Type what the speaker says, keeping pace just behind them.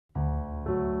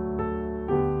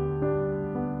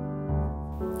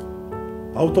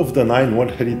Out of the 9 World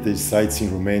Heritage sites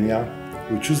in Romania,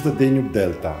 we choose the Danube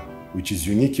Delta, which is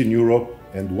unique in Europe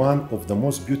and one of the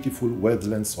most beautiful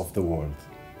wetlands of the world.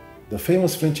 The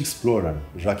famous French explorer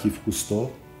Jacques-Yves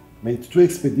Cousteau made 2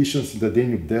 expeditions in the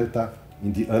Danube Delta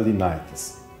in the early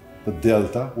 90s. The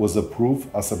Delta was approved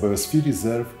as a biosphere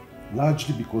reserve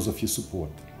largely because of his support.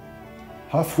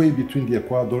 Halfway between the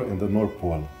Equator and the North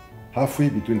Pole, halfway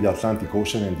between the Atlantic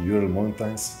Ocean and the Ural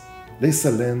Mountains, lays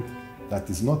a land that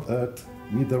is not earth,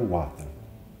 neither water.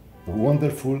 The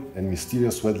wonderful and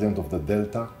mysterious wetland of the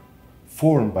Delta,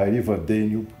 formed by River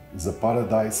Danube, is a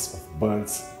paradise of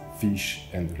birds, fish,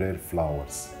 and rare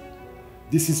flowers.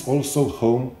 This is also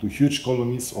home to huge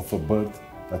colonies of a bird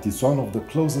that is one of the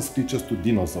closest creatures to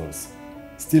dinosaurs,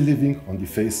 still living on the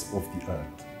face of the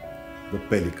earth, the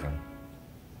pelican.